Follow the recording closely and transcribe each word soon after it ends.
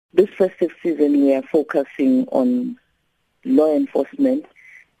this festive season we are focusing on law enforcement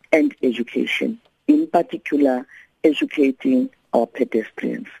and education, in particular educating our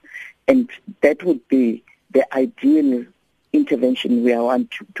pedestrians. And that would be the ideal intervention we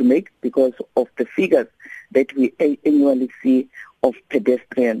want to make because of the figures that we annually see of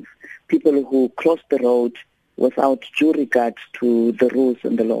pedestrians, people who cross the road without due regard to the rules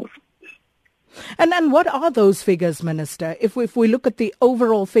and the laws. And what are those figures, Minister? If we look at the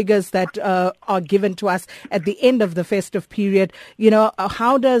overall figures that are given to us at the end of the festive period,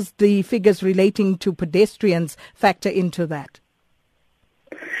 how does the figures relating to pedestrians factor into that?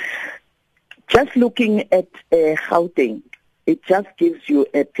 Just looking at Gauteng, it just gives you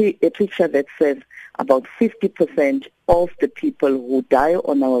a picture that says about 50% of the people who die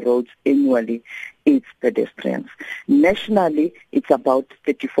on our roads annually is pedestrians. Nationally, it's about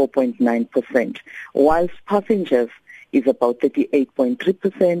 34.9%, whilst passengers is about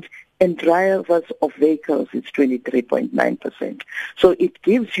 38.3%, and drivers of vehicles is 23.9%. So it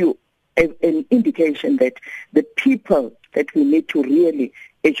gives you an indication that the people that we need to really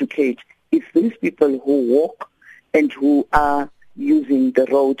educate is these people who walk and who are using the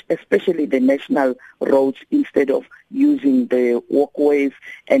road, especially the national roads, instead of using the walkways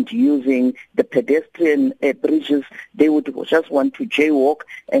and using the pedestrian bridges. They would just want to jaywalk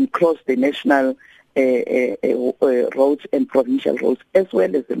and cross the national roads and provincial roads, as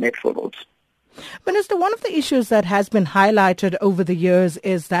well as the metro roads. Minister, one of the issues that has been highlighted over the years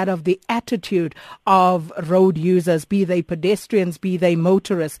is that of the attitude of road users, be they pedestrians, be they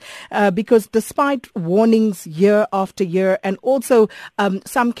motorists, because despite warnings year after year and also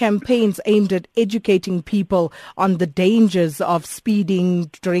some campaigns aimed at educating people on the dangers of speeding,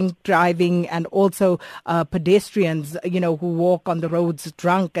 drink driving, and also pedestrians, who walk on the roads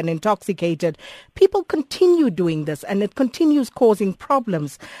drunk and intoxicated, people continue doing this and it continues causing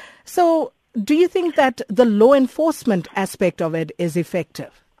problems. So, do you think that the law enforcement aspect of it is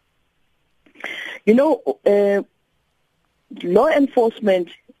effective? Law enforcement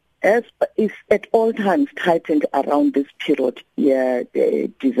is at all times tightened around this period,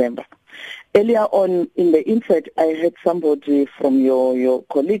 December. Earlier on in the insert, I heard somebody from your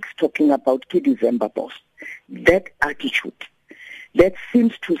colleagues talking about December boss. That attitude. That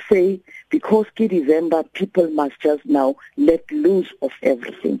seems to say, because December, people must just now let loose of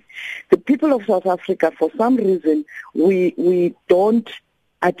everything. The people of South Africa, for some reason, we don't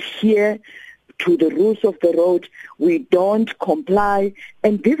adhere to the rules of the road. We don't comply.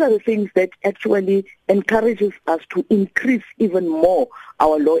 And these are the things that actually encourages us to increase even more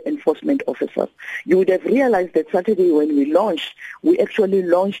our law enforcement officers. You would have realized that Saturday when we actually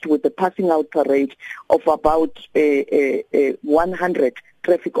launched with the passing out parade of about 100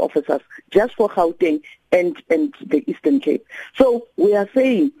 traffic officers just for Gauteng and the Eastern Cape. So we are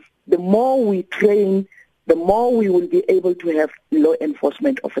saying the more we train, the more we will be able to have law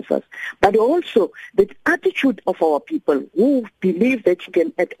enforcement officers. But also the attitude of our people who believe that you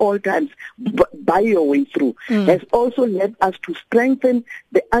can at all times buy your way through has also led us to strengthen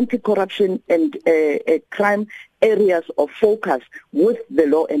the anti-corruption and crime areas of focus with the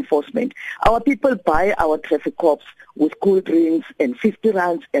law enforcement. Our people buy our traffic cops with cool drinks and 50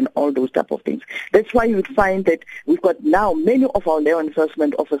 rands and all those type of things. That's why you would find that we've got now many of our law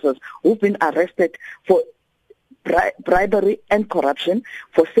enforcement officers who've been arrested for bribery and corruption,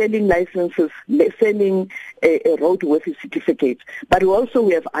 for selling licenses, selling roadworthy certificates. But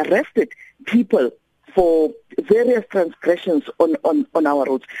we have arrested people for various transgressions on our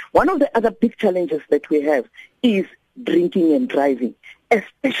roads. One of the other big challenges that we have is drinking and driving,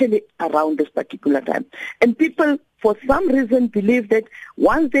 especially around this particular time. And people, for some reason, believe that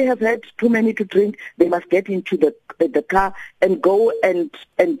once they have had too many to drink, they must get into the car and go and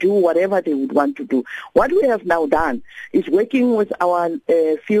do whatever they would want to do. What we have now done is working with our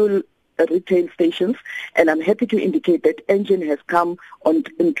fuel retail stations, and I'm happy to indicate that Engen has come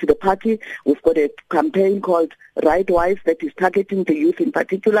into the party. We've got a campaign called Ride-Wise that is targeting the youth in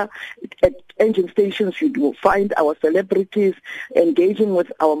particular. At Engen stations, you will find our celebrities engaging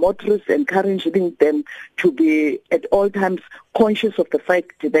with our motorists, encouraging them to be at all times conscious of the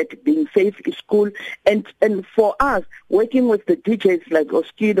fact that being safe is cool. And for us, working with the DJs like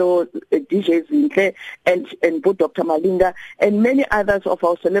Oskido, DJs Zinhle, and Dr. Malinga, and many others of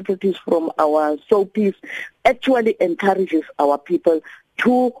our celebrities from our soapies, actually encourages our people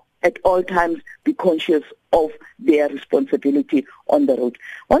to at all times be conscious of their responsibility on the road.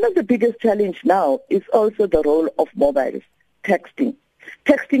 One of the biggest challenges now is also the role of mobiles, texting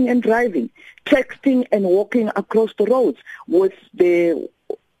and driving, texting and walking across the roads with the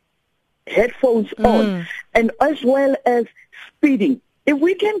headphones on, and as well as speeding If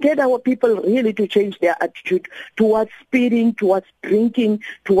we can get our people really to change their attitude towards speeding, towards drinking,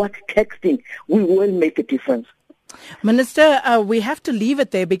 towards texting, we will make a difference. Minister, we have to leave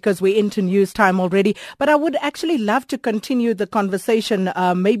it there because we're into news time already, but I would actually love to continue the conversation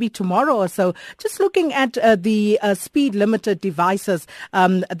maybe tomorrow or so, just looking at the speed limited devices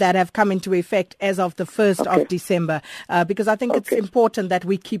that have come into effect as of the 1st of December, because I think it's important that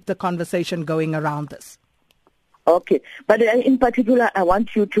we keep the conversation going around this. Okay, but in particular, I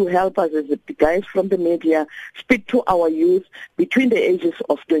want you to help us as the guys from the media speak to our youth between the ages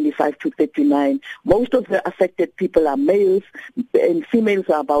of 25 to 39. Most of the affected people are males, and females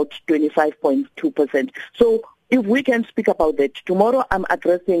are about 25.2%. So if we can speak about that. Tomorrow I'm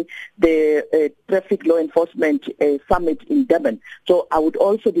addressing the Traffic Law Enforcement Summit in Durban, so I would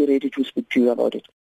also be ready to speak to you about it.